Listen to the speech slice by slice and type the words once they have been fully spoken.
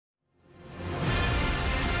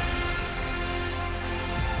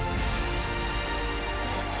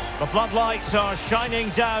The floodlights are shining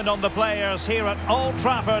down on the players here at Old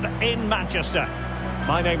Trafford in Manchester.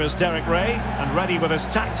 My name is Derek Ray, and ready with his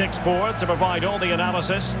tactics board to provide all the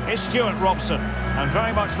analysis is Stuart Robson. And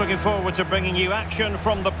very much looking forward to bringing you action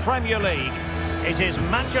from the Premier League. It is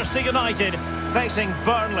Manchester United facing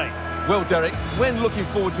Burnley. Well, Derek, when looking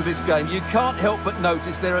forward to this game, you can't help but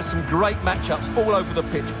notice there are some great matchups all over the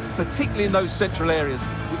pitch, particularly in those central areas.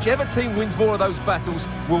 Whichever team wins more of those battles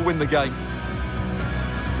will win the game.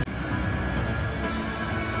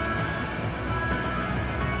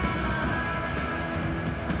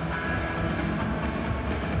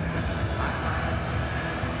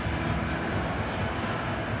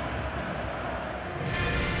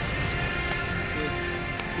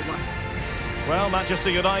 Well, Manchester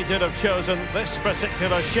United have chosen this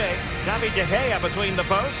particular shape. David De Gea between the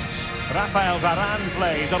posts. Rafael Varane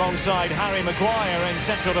plays alongside Harry Maguire in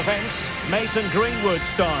central defence. Mason Greenwood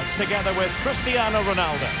starts together with Cristiano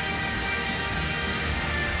Ronaldo.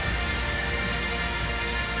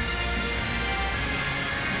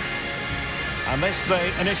 And this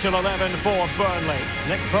the initial 11 for Burnley.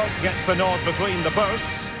 Nick Pope gets the nod between the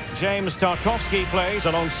posts. James Tarkowski plays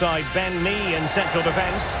alongside Ben Mee in central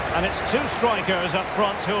defence. And it's two strikers up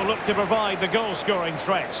front who will look to provide the goal-scoring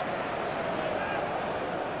threat.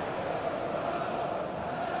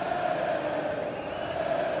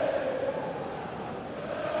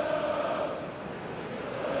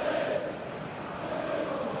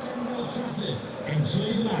 Old Trafford,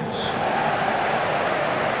 enjoy the match.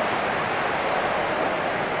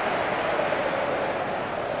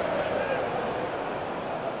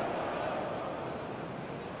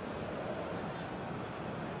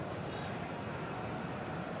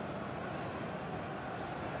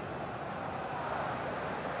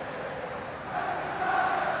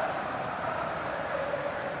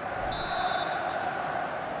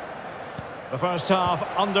 The first half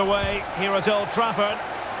underway here at Old Trafford.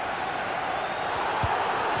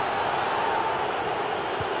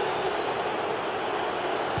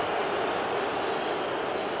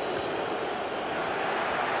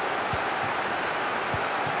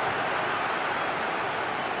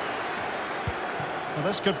 Well,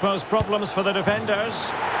 this could pose problems for the defenders.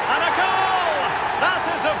 And a goal! That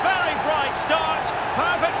is a very bright start.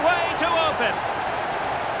 Perfect way to open.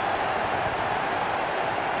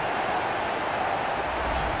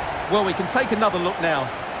 Well, we can take another look now.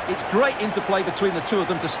 It's great interplay between the two of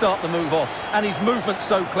them to start the move off. And his movement's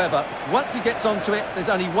so clever. Once he gets onto it, there's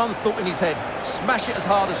only one thought in his head. Smash it as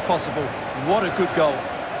hard as possible. What a good goal.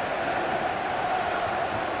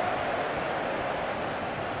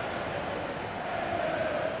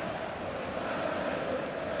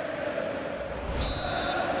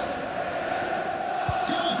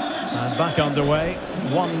 And back underway.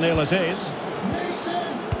 1-0 it is.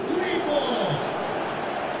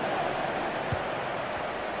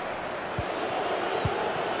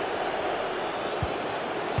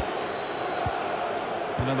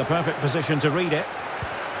 In the perfect position to read it.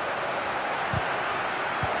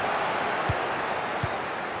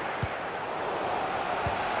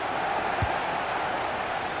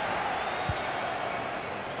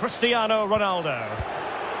 Cristiano Ronaldo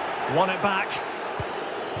won it back.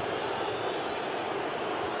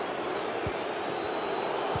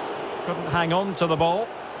 Couldn't hang on to the ball.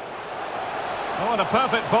 Oh, and a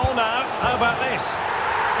perfect ball now. How about this?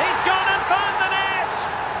 He's gone and found the net!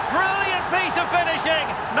 Brilliant piece of finishing!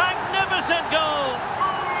 Magnificent goal!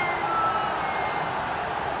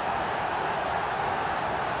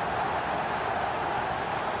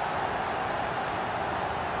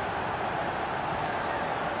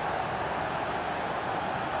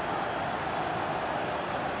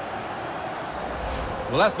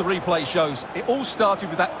 Well, as the replay shows, it all started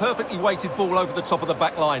with that perfectly weighted ball over the top of the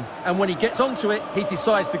back line. And when he gets onto it, he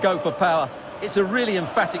decides to go for power. It's a really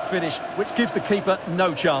emphatic finish, which gives the keeper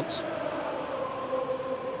no chance.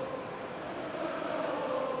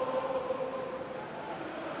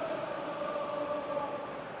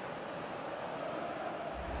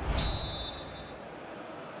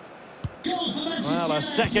 Well, a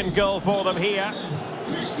second goal for them here.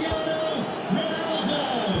 Cristiano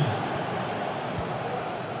Ronaldo.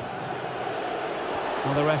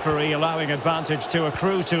 Well, the referee allowing advantage to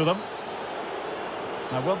accrue to them.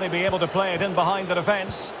 Now, will they be able to play it in behind the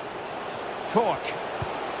defence? Cork.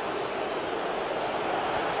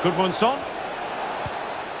 Gudmundsson.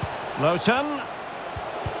 Lowton.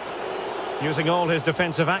 Using all his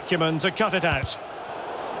defensive acumen to cut it out.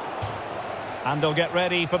 And they'll get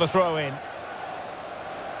ready for the throw-in.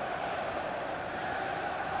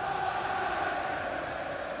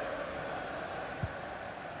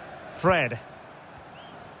 Fred.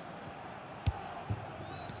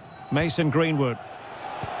 Mason Greenwood.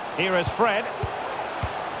 Here is Fred.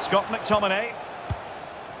 Scott McTominay.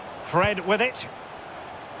 Fred with it.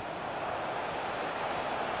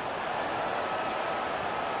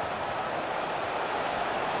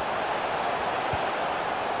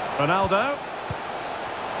 Ronaldo.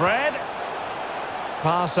 Fred.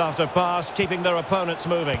 Pass after pass, keeping their opponents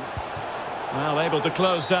moving. Well, able to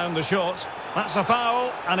close down the shot. That's a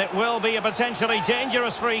foul, and it will be a potentially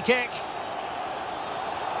dangerous free kick.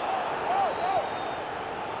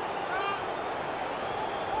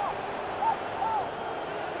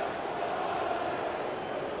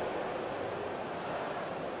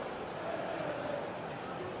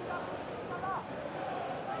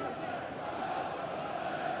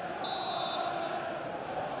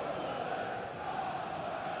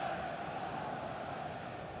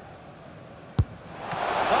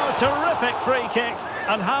 Terrific free kick,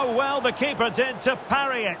 and how well the keeper did to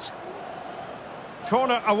parry it.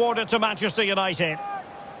 Corner awarded to Manchester United.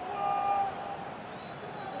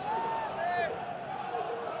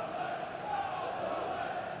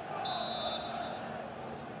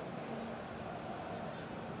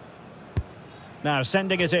 Now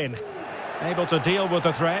sending it in. Able to deal with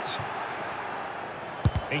the threat.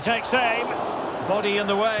 He takes aim. Body in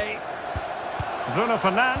the way. Bruno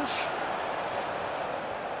Fernandes.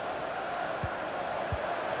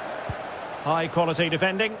 High quality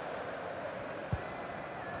defending.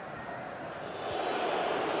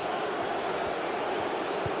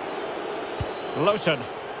 Lowton.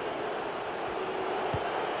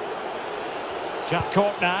 Jack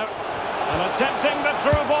Cork now. And attempting the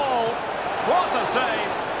through ball. What a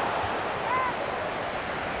save.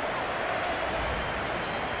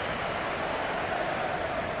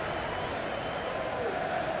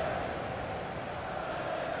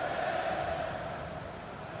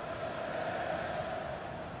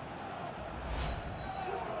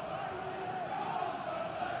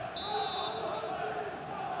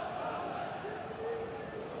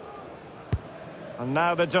 And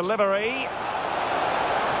now the delivery.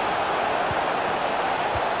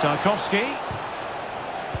 Tarkowski.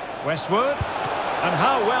 Westwood. And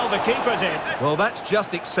how well the keeper did. Well, that's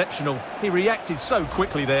just exceptional. He reacted so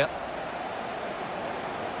quickly there.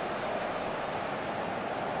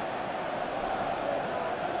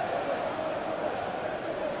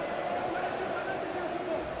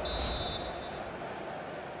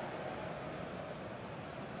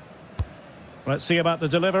 Let's see about the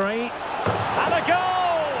delivery. And a goal!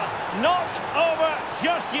 Not over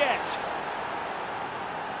just yet.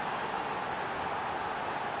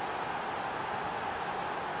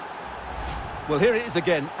 Well, here it is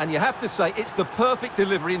again, and you have to say it's the perfect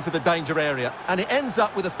delivery into the danger area. And it ends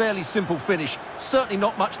up with a fairly simple finish. Certainly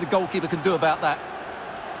not much the goalkeeper can do about that.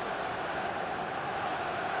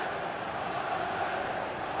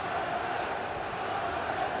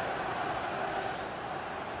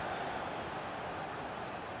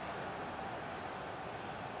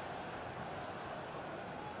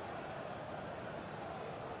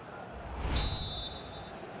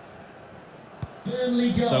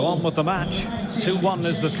 So on with the match. 2-1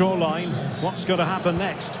 is the scoreline. What's going to happen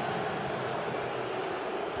next?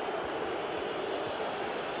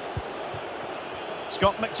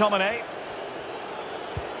 Scott McTominay.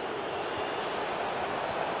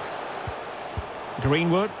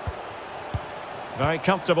 Greenwood. Very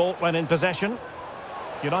comfortable when in possession.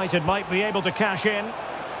 United might be able to cash in.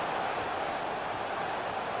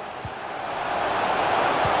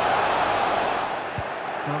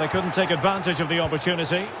 Well, they couldn't take advantage of the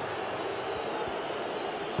opportunity.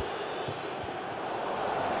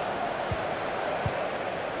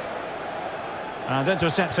 And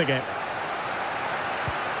intercepting it.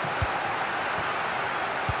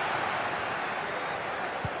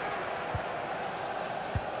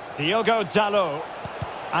 Diogo Dalot.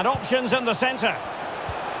 And options in the centre.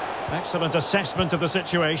 Excellent assessment of the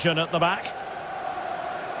situation at the back.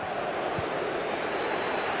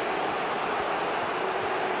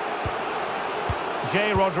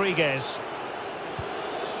 Jay Rodriguez.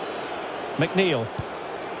 McNeil.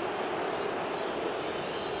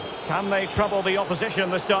 Can they trouble the opposition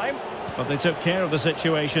this time? But they took care of the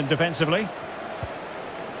situation defensively.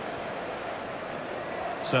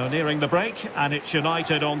 So nearing the break, and it's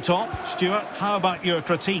United on top. Stuart, how about your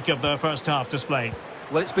critique of their first half display?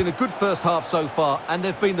 Well, it's been a good first half so far, and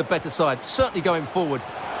they've been the better side, certainly going forward.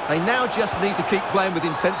 They now just need to keep playing with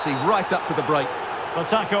intensity right up to the break. The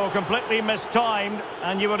tackle completely mistimed,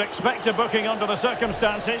 and you would expect a booking under the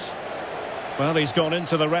circumstances. Well, he's gone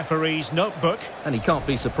into the referee's notebook. And he can't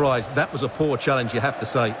be surprised. That was a poor challenge, you have to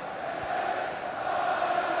say.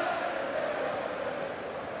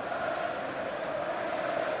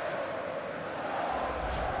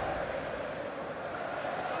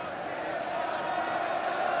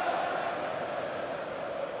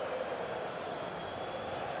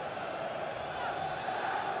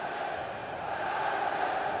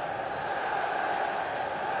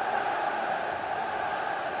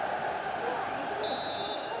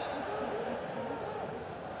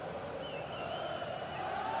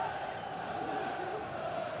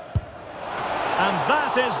 And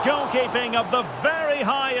that is goalkeeping of the very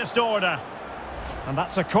highest order. And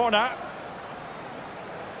that's a corner.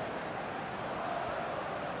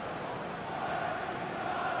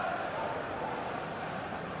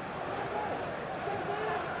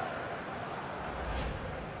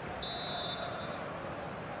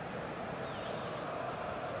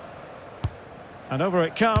 And over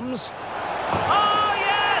it comes. Oh,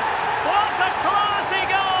 yes! What a classy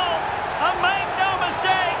goal! And make no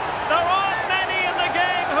mistake, there aren't many in the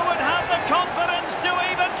game who would have the confidence to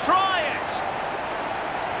even try it.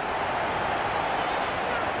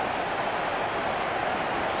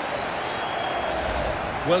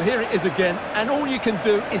 Well, here it is again, and all you can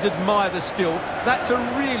do is admire the skill. That's a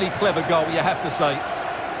really clever goal, you have to say.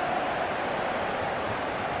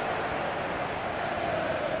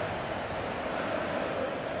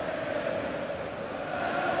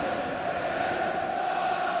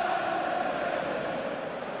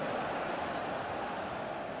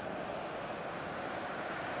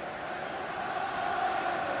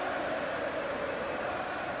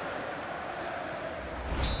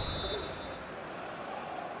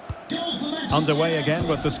 Underway again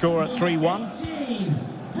with the score at 3-1.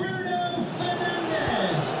 Bruno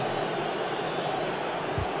Fernandes.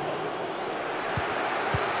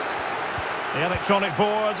 The electronic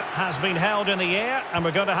board has been held in the air, and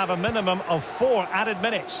we're going to have a minimum of 4 added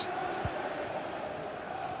minutes.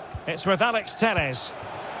 It's with Alex Telles.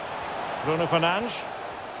 Bruno Fernandes.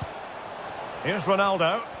 Here's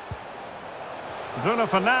Ronaldo. Bruno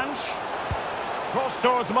Fernandes. Cross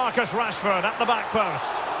towards Marcus Rashford at the back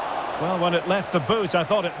post. Well, when it left the boot, I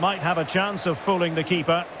thought it might have a chance of fooling the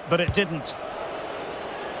keeper, but it didn't.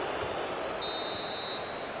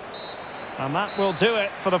 And that will do it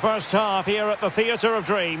for the first half here at the Theatre of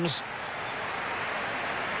Dreams.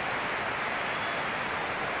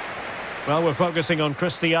 Well, we're focusing on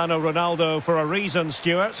Cristiano Ronaldo for a reason,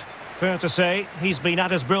 Stuart. Fair to say, he's been at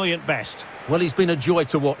his brilliant best. Well, he's been a joy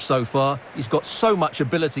to watch so far. He's got so much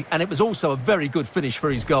ability, and it was also a very good finish for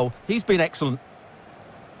his goal. He's been excellent.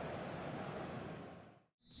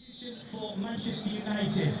 For Manchester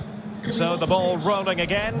United. So the ball rolling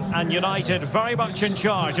again, and United very much in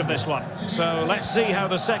charge of this one. So let's see how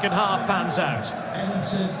the second half pans out.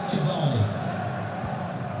 Edinson Cavani.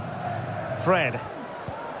 Fred.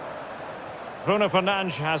 Bruno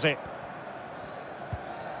Fernandes has it.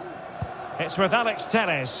 It's with Alex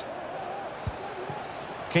Telles.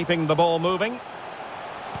 Keeping the ball moving.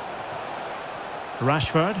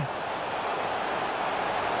 Rashford.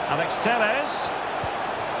 Alex Telles.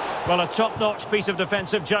 Well, a top-notch piece of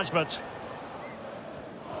defensive judgment.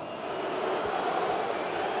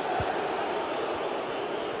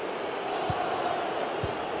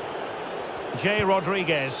 Jay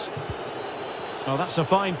Rodriguez. Oh, that's a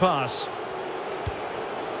fine pass.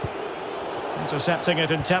 Intercepting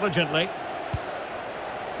it intelligently.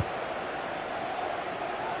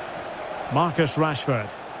 Marcus Rashford.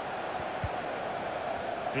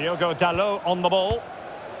 Diogo Dalot on the ball.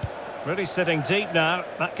 Really sitting deep now.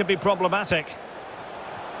 That could be problematic.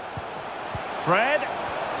 Fred.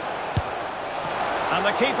 And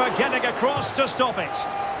the keeper getting across to stop it.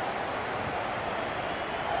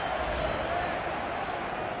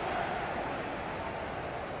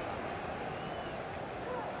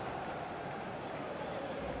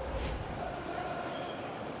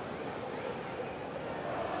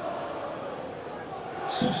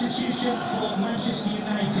 Substitution for Manchester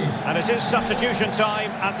United. And it is substitution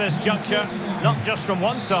time at this juncture, not just from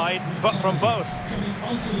one side, but from both. Coming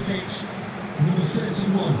onto the pitch, number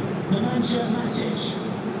 31, Nemanja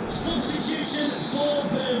Matic. Substitution for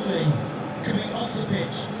Burnley. Coming off the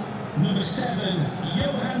pitch, number 7,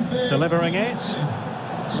 Johan Burnley. Delivering it.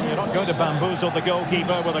 Well, you're not going to bamboozle the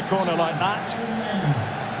goalkeeper with a corner like that.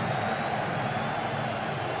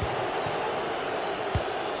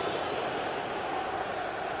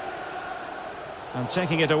 And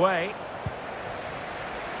taking it away.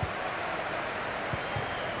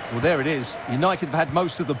 Well, there it is. United have had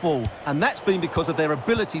most of the ball, and that's been because of their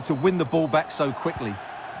ability to win the ball back so quickly.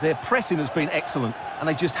 Their pressing has been excellent, and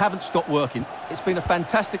they just haven't stopped working. It's been a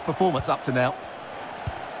fantastic performance up to now.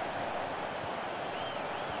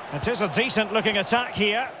 It is a decent-looking attack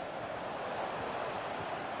here.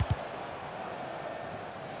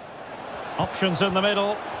 Options in the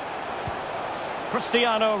middle.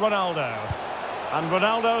 Cristiano Ronaldo. And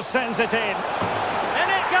Ronaldo sends it in. In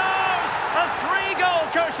it goes! A 3-goal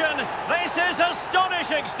cushion! This is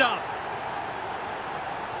astonishing stuff!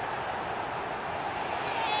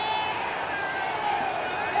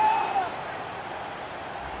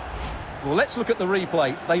 Well, let's look at the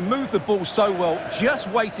replay. They moved the ball so well, just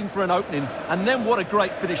waiting for an opening, and then what a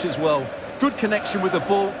great finish as well. Good connection with the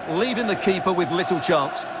ball, leaving the keeper with little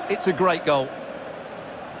chance. It's a great goal.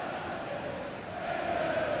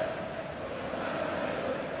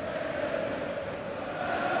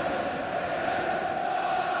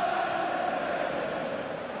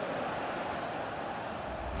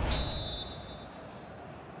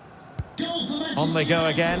 On they go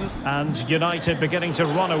again, and United beginning to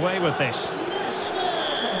run away with this.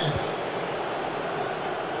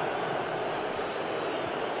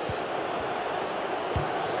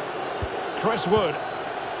 Chris Wood.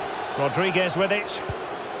 Rodriguez with it.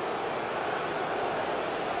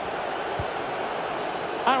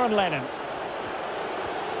 Aaron Lennon.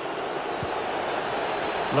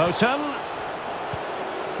 Lowton.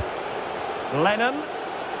 Lennon.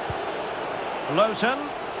 Lowton.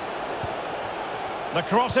 The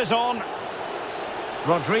cross is on.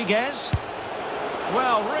 Rodriguez.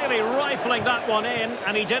 Well, really rifling that one in,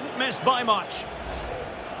 and he didn't miss by much.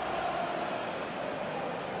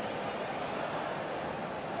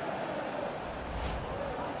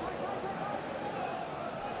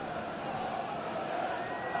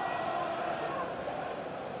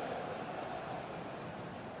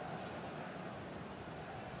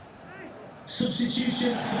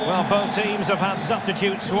 Substitution. Well, both teams have had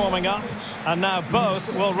substitutes swarming up, and now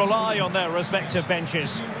both will rely on their respective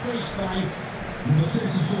benches. Replaced by number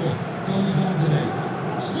 34, Donny van der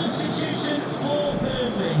Beek. Substitution for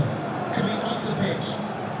Burnley. Coming off the pitch,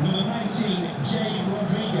 number 19, Jay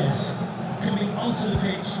Rodriguez. Coming onto the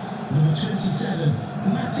pitch, number 27,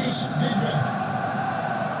 Matic Vidra.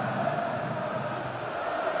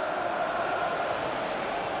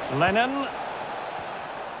 Lennon.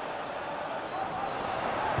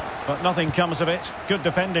 But nothing comes of it. Good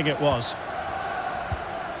defending it was.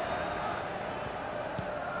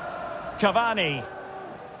 Cavani.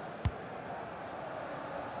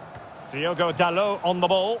 Diogo Dalot on the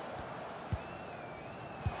ball.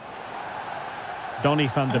 Donny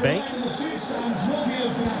van der Beek.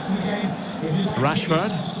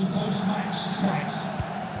 Rashford.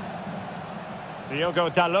 Diogo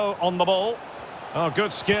Dalot on the ball. Oh,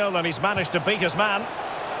 good skill, and he's managed to beat his man.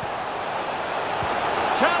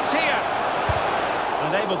 Chance here.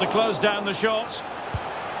 And able to close down the shot.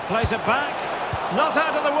 Plays it back. Not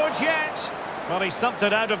out of the woods yet. Well, he stumped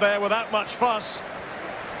it out of there without much fuss.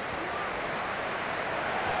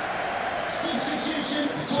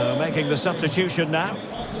 So making the substitution now.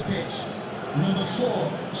 Off the pitch, number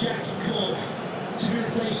 4, Jack Clark. To be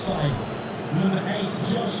replaced by number 8,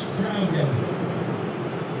 Josh Brownhill.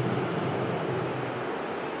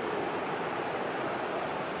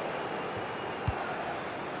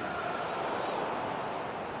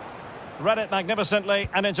 Read it magnificently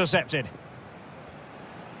and intercepted.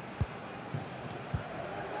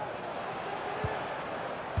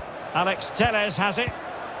 Alex Telles has it.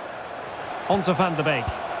 On to Van der Beek.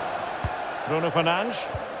 Bruno Fernandes.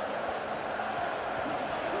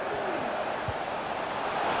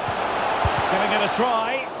 Giving it a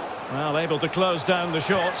try. Well, able to close down the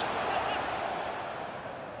shot.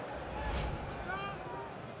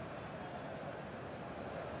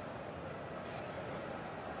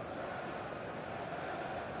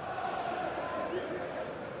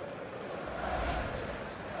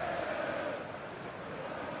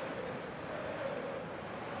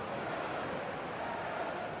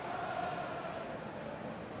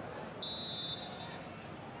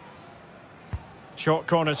 Short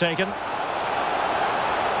corner taken.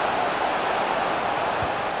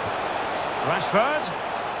 Rashford.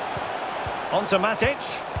 On to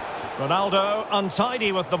Matic. Ronaldo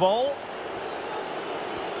untidy with the ball.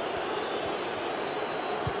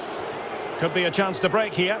 Could be a chance to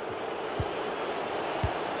break here.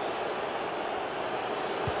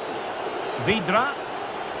 Vidra.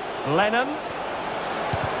 Lennon.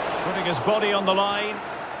 Putting his body on the line.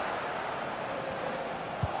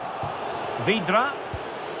 Vidra.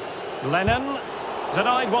 Lennon.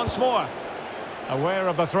 Denied once more. Aware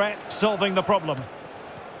of the threat, solving the problem.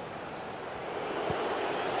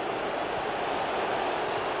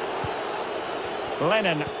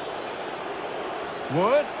 Lennon.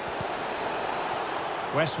 Wood.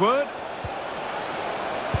 Westwood.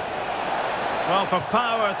 Well, for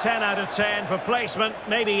power, 10 out of 10. For placement,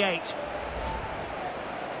 maybe 8.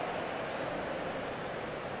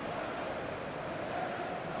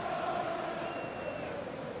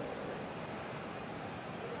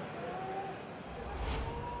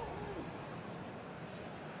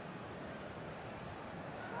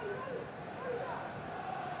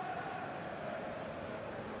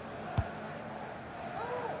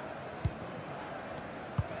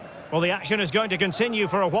 Well, the action is going to continue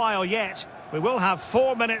for a while yet. We will have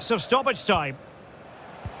 4 minutes of stoppage time.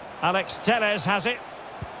 Alex Telles has it.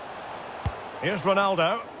 Here's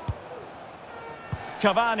Ronaldo.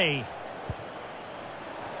 Cavani.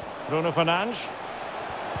 Bruno Fernandes.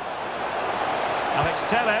 Alex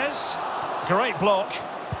Telles. Great block.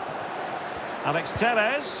 Alex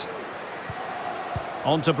Telles.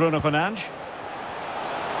 On to Bruno Fernandes.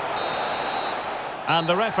 And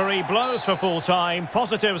the referee blows for full time.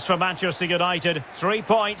 Positives for Manchester United. 3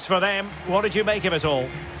 points for them. What did you make of it all?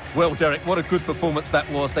 Well, Derek, what a good performance that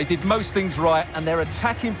was. They did most things right, and their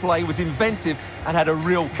attacking play was inventive and had a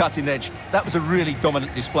real cutting edge. That was a really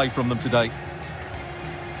dominant display from them today.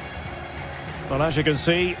 Well, as you can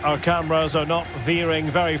see, our cameras are not veering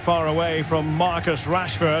very far away from Marcus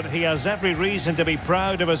Rashford. He has every reason to be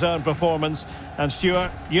proud of his own performance. And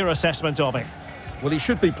Stuart, your assessment of it? Well, he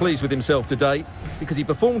should be pleased with himself today because he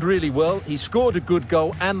performed really well. He scored a good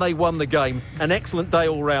goal and they won the game. An excellent day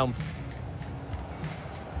all round.